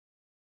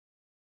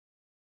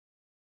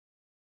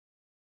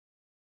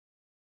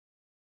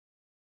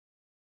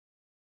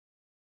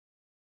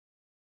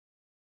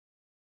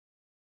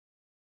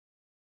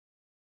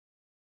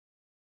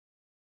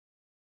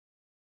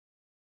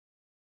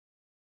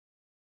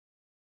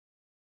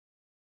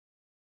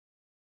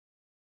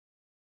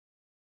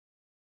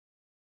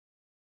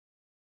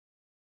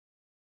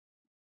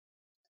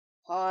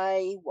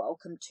Hi,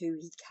 welcome to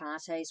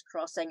HeKate's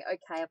Crossing.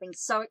 Okay, I've been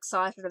so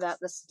excited about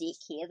this deck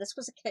here. This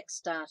was a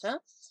Kickstarter,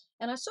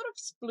 and I sort of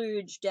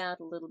splurged out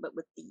a little bit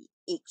with the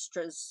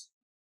extras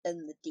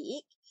in the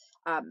deck,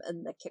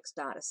 in the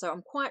Kickstarter. So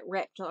I'm quite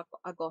wrapped up.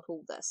 I got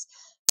all this.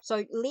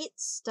 So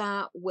let's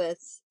start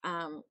with,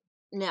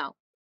 now,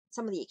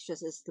 some of the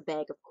extras is the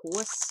bag, of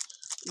course,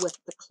 with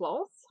the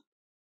cloth,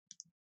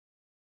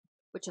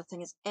 which I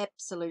think is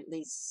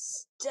absolutely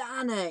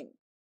stunning.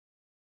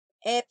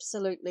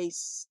 Absolutely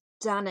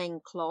stunning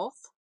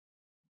cloth.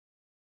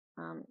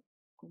 I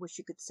wish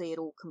you could see it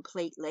all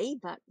completely,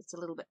 but it's a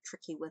little bit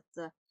tricky with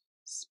the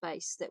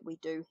space that we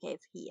do have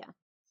here.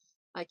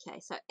 Okay,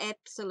 so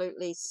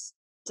absolutely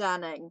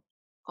stunning.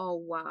 Oh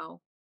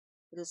wow,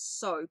 it is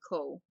so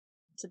cool.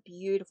 It's a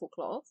beautiful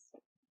cloth,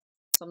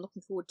 so I'm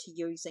looking forward to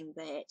using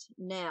that.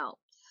 Now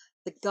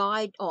the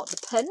guide, the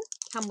pin,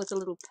 come with a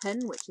little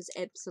pin, which is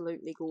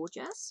absolutely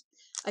gorgeous.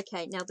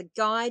 Okay, now the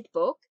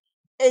guidebook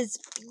is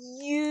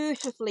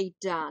beautifully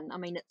done. I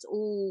mean, it's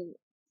all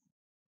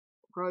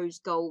rose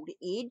gold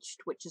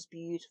edged, which is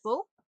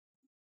beautiful.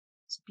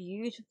 It's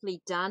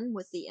beautifully done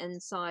with the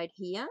inside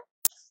here.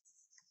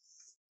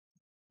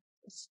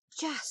 It's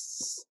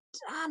just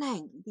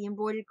stunning. The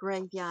Embroidered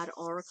Graveyard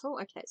Oracle.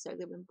 Okay, so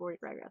the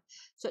Embroidered Graveyard.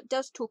 So it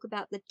does talk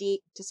about the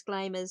deck,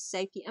 disclaimers,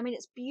 safety. I mean,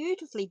 it's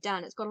beautifully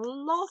done. It's got a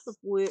lot of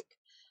work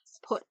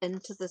put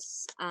into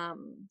this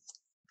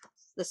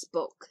this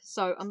book.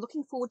 So I'm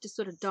looking forward to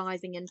sort of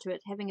diving into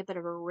it, having a bit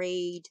of a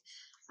read.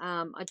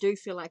 I do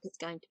feel like it's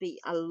going to be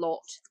a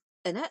lot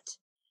in it.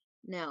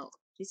 Now,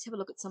 let's have a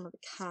look at some of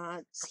the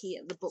cards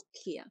here, the book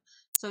here.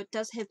 So it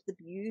does have the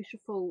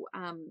beautiful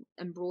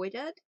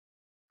embroidered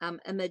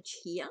image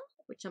here,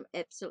 which I'm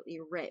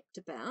absolutely rapt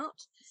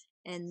about.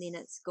 And then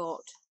it's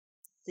got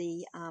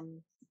the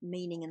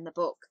meaning in the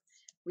book.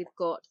 We've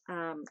got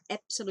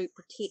absolute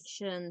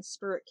protection,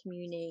 spirit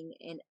communing,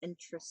 and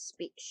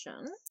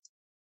introspection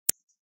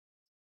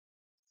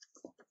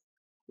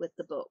with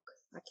the book.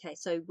 Okay,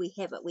 so we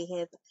have it. We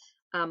have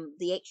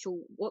the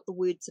actual, what the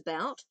word's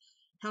about,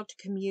 how to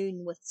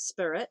commune with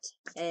spirit,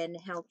 and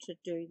how to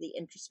do the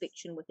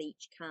introspection with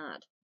each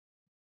card.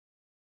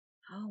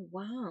 Oh,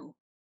 wow.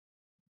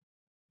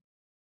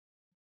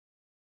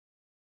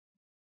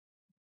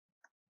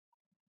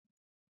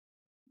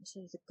 So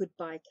there's a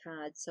goodbye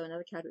card. So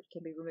another card which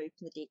can be removed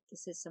from the deck.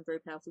 This has some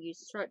very powerful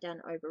uses. Throw it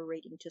down over a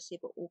reading to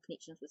sever all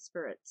connections with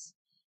spirits.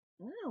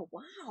 Oh,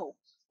 wow.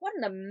 What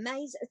an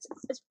amazing,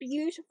 it's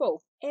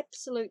beautiful.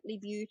 Absolutely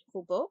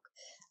beautiful book.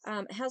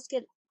 Has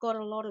got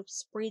a lot of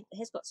spread,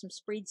 has got some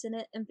spreads in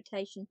it.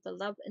 Invitation for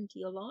love into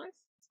your life.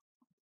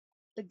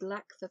 Big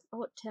luck for,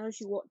 oh, it tells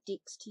you what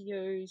decks to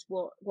use,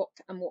 what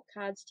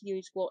cards to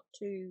use, what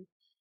to,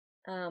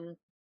 oh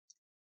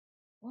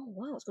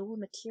wow, it's got all the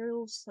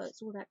materials, so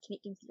it's all about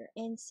connecting with your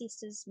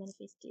ancestors,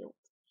 manifest deal,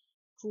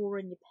 draw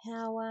in your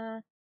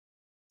power,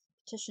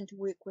 petition to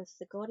work with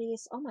the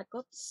goddess. Oh my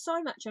god,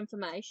 so much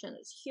information.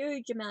 It's a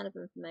huge amount of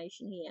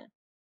information here.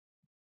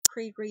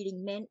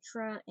 Pre-reading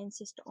mantra,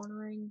 ancestor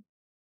honoring,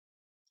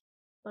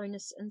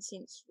 bonus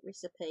incense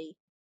recipe,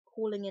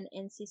 calling in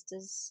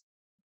ancestors.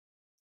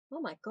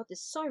 Oh my god,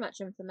 there's so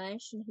much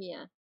information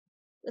here.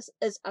 This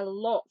is a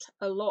lot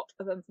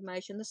of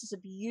information. This is a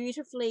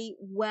beautifully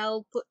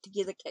well put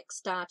together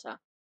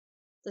Kickstarter.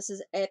 This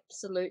is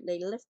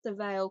absolutely lift the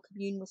veil,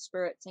 commune with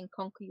spirits, and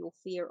conquer your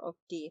fear of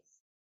death.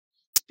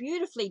 It's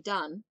beautifully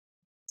done.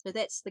 So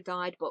that's the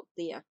guidebook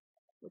there,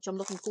 which I'm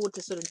looking forward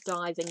to sort of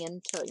diving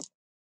into.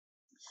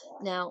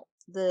 Now,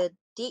 the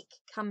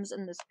deck comes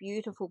in this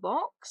beautiful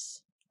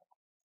box,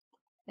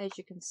 as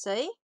you can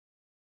see.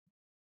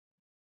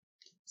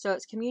 So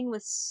it's commune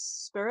with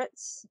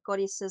spirits,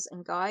 goddesses,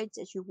 and guides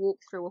as you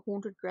walk through a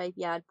haunted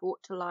graveyard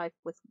brought to life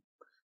with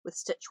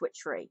stitch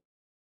witchery.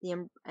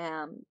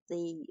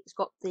 It's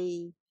got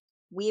the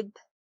web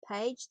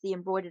page,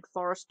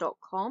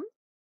 theembroideredforest.com,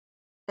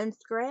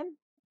 Instagram,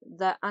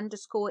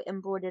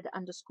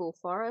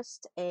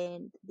 _embroidered_forest,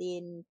 and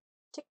then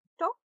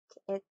TikTok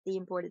at the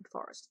Embroidered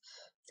Forest.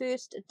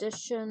 First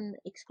edition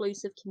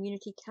exclusive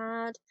community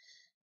card,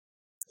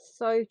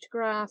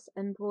 photograph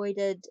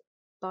embroidered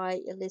by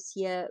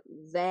Alicia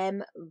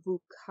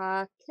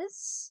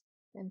Vamvukakis.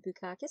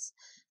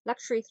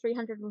 Luxury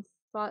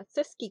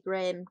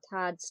 350-gram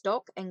card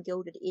stock and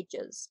gilded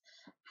edges.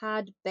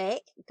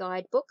 Hardback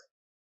guidebook,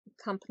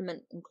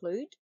 accompaniment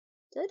included.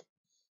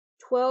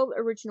 12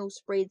 original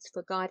spreads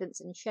for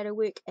guidance and shadow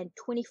work, and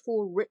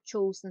 24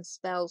 rituals and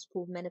spells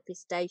for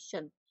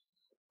manifestation.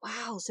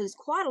 Wow, so there's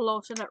quite a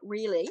lot in it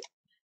really,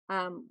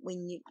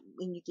 when you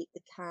get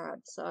the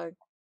card. So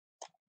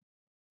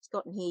it's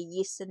got in here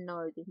yes and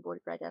no, the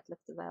embroidered graveyard,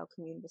 lift the veil,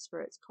 commune with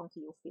spirits, conquer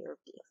your fear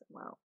of death.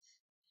 Wow.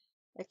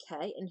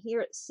 Okay, and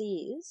here it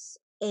says,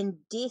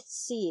 and death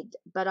said,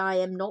 but I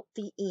am not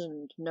the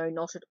end, no,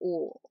 not at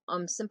all.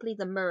 I'm simply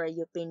the mirror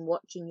you've been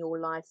watching your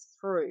life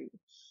through.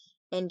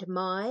 And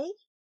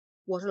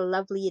what a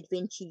lovely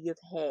adventure you've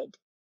had.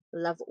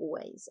 Love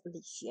always,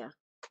 Alicia.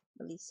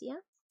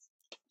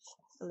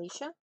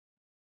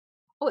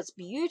 Oh, it's a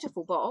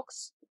beautiful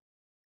box.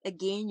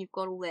 Again, you've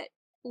got all that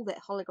all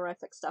that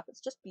holographic stuff.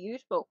 It's just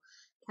beautiful.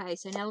 Okay,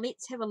 so now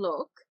let's have a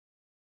look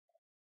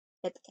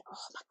at the,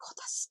 oh my god,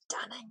 they're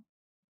stunning.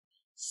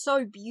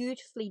 So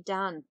beautifully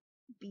done.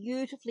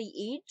 Beautifully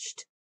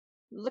edged.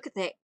 Look at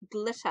that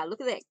glitter.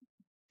 Look at that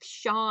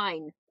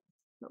shine.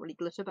 Not really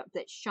glitter, but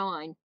that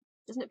shine.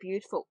 Isn't it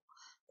beautiful?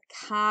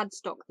 The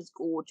cardstock is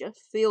gorgeous.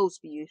 Feels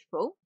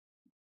beautiful.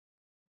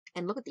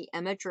 And look at the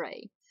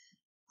imagery.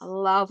 I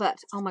love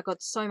it. Oh my god,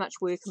 so much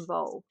work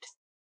involved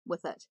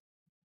with it.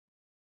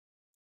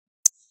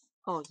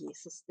 Oh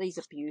yes, these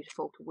are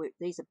beautiful to work.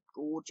 These are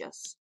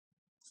gorgeous.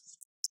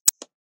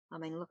 I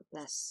mean, look at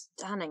this.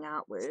 Stunning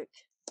artwork.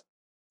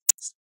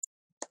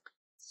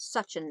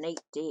 Such a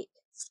neat deck.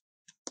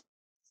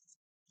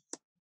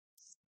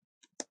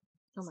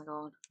 Oh my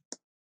god.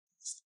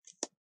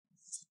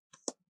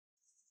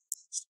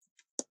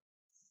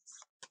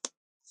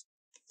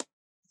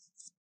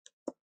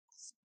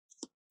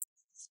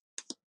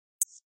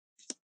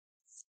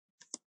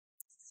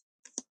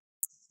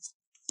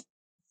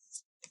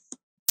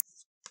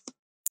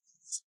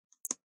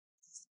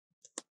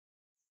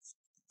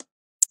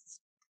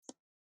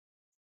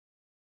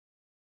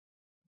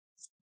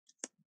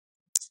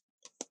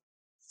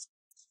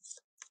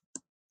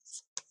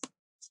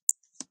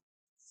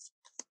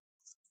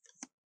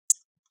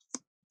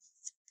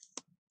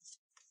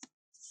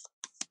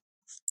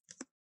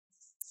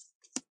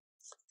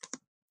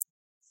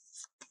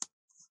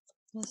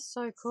 That's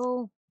so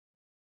cool.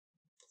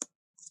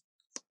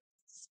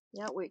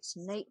 The artwork's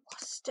neat.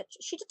 What a stitch.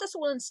 She did this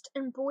all in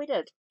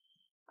embroidered.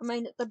 I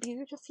mean, they're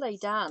beautifully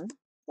done.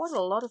 What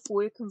a lot of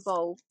work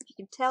involved. You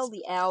can tell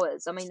the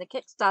hours. I mean, the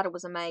Kickstarter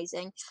was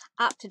amazing.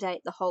 Up to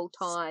date the whole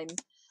time.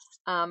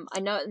 I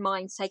know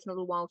mine's taken a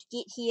little while to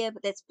get here,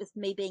 but that's with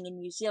me being in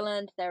New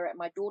Zealand. They were at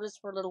my daughter's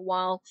for a little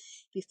while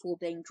before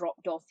being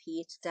dropped off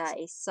here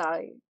today. So,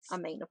 I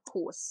mean, of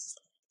course,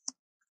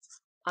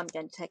 I'm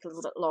going to take a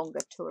little bit longer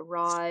to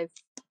arrive.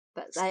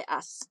 But they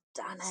are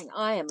stunning.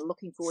 I am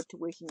looking forward to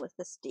working with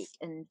this deck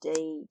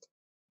indeed.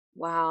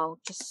 Wow,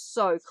 just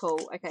so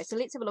cool. Okay, so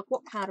let's have a look.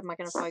 What card am I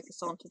going to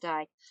focus on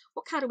today?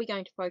 What card are we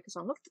going to focus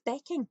on? Look at the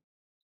backing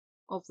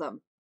of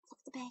them. Look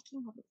at the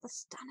backing of it. They're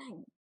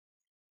stunning.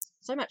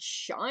 So much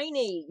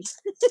shiny.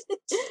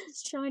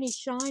 Shiny,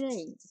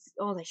 shiny.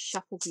 Oh, they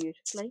shuffle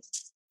beautifully.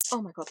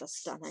 Oh my god, they're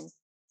stunning.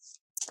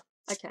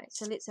 Okay,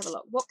 so let's have a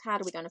look. What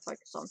card are we going to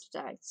focus on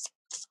today?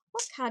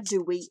 What card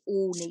do we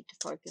all need to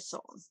focus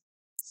on?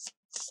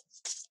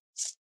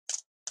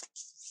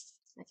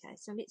 Okay,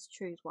 so let's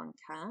choose one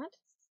card.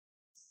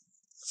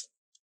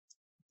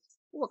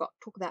 Oh, I've got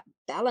to talk about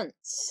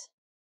balance.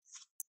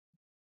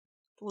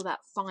 All about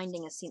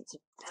finding a sense of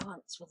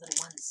balance within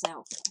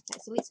oneself. Okay,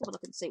 so let's have a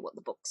look and see what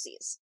the book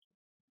says.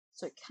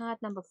 So card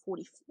number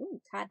 44. Ooh,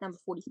 card number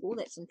 44,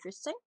 that's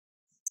interesting.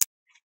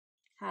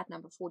 Card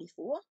number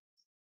 44.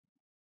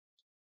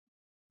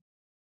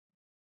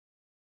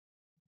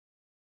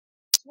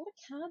 So what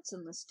are cards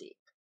in this deck?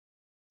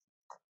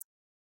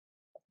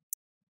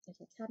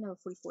 Okay, card number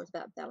 44 is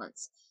about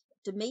balance.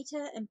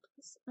 Demeter and...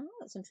 oh,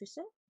 that's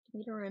interesting.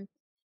 Demeter and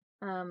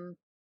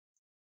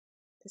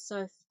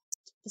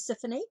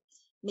Persephone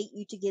meet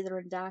you together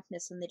in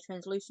darkness, and their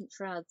translucent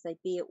shrouds they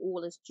bear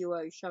all as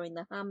duos, showing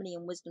the harmony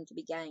and wisdom to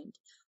be gained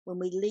when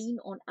we lean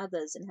on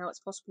others, and how it's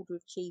possible to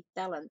achieve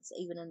balance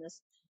even in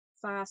this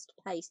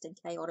fast-paced and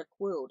chaotic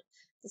world.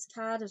 This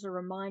card is a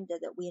reminder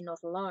that we are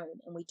not alone,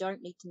 and we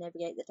don't need to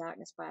navigate the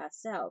darkness by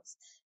ourselves.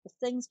 If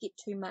things get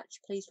too much,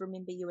 please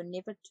remember you are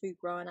never too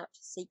grown up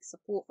to seek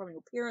support from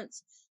your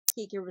parents,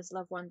 caregivers,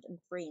 loved ones, and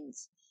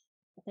friends.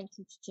 Thank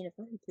you to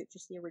Jennifer, who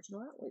purchased the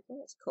original artwork. Oh,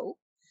 that's cool.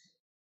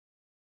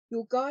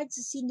 Your guides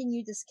are sending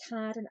you this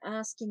card and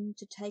asking you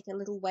to take a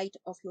little weight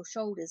off your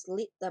shoulders.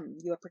 Let them.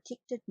 You are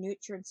protected,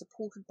 nurtured, and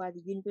supported by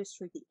the universe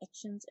through the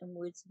actions and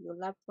words of your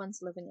loved ones,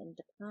 living and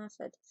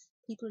departed.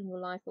 People in your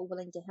life are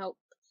willing to help.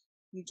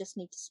 You just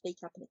need to speak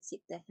up and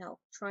accept their help.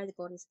 Try the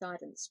Goddess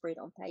Guidance spread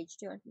on page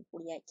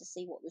 248 to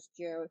see what this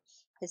duo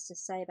has to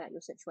say about your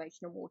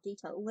situation in more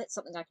detail. Oh, that's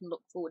something I can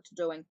look forward to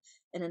doing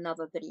in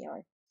another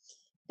video.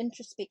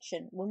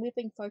 Introspection. When we've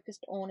been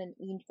focused on an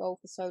end goal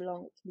for so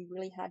long, it can be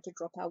really hard to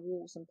drop our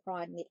walls and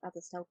pride and let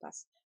others help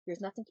us. There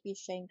is nothing to be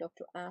ashamed of,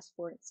 to ask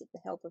for and accept the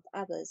help of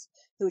others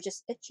who are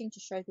just itching to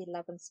show their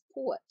love and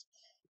support.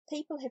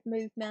 People have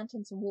moved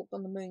mountains and walked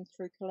on the moon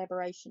through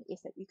collaboration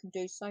effort. You can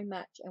do so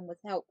much, and with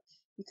help,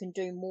 you can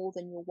do more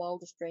than your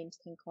wildest dreams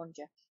can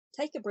conjure.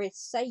 Take a breath,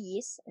 say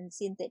yes, and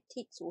send that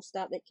text or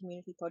start that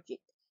community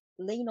project.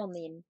 Lean on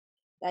them.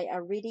 They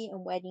are ready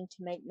and waiting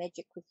to make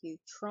magic with you.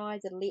 Try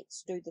the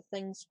Let's Do the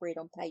Thing spread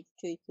on page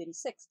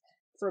 236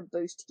 for a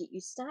boost to get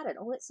you started.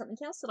 Oh, that's something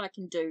else that I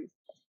can do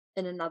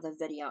in another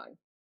video.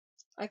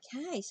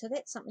 Okay, so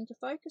that's something to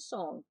focus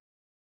on.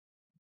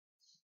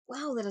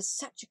 Wow, that is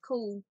such a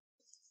cool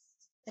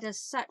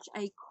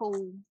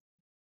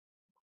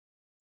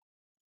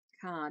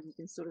card. You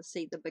can sort of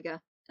see the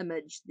bigger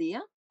image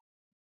there.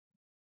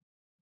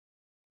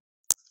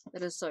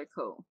 That is so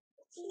cool.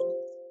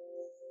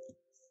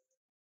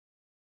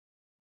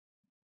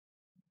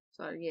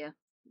 So yeah,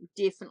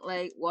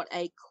 definitely. What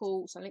a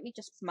cool. So let me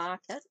just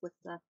mark it with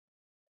the,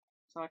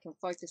 so I can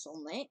focus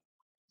on that.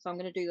 So I'm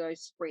going to do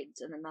those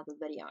spreads in another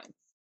video.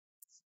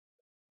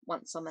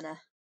 Once I'm in a,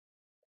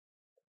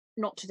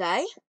 not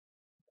today,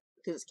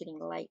 because it's getting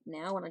late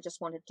now, and I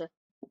just wanted to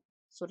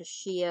sort of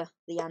share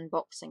the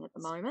unboxing at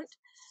the moment.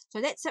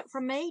 So that's it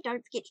from me.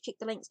 Don't forget to check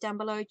the links down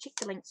below. Check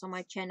the links on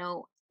my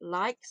channel.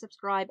 Like,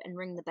 subscribe, and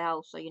ring the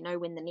bell so you know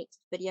when the next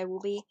video will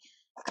be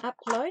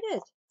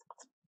uploaded.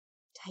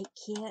 Take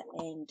care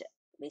and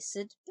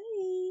blessed be.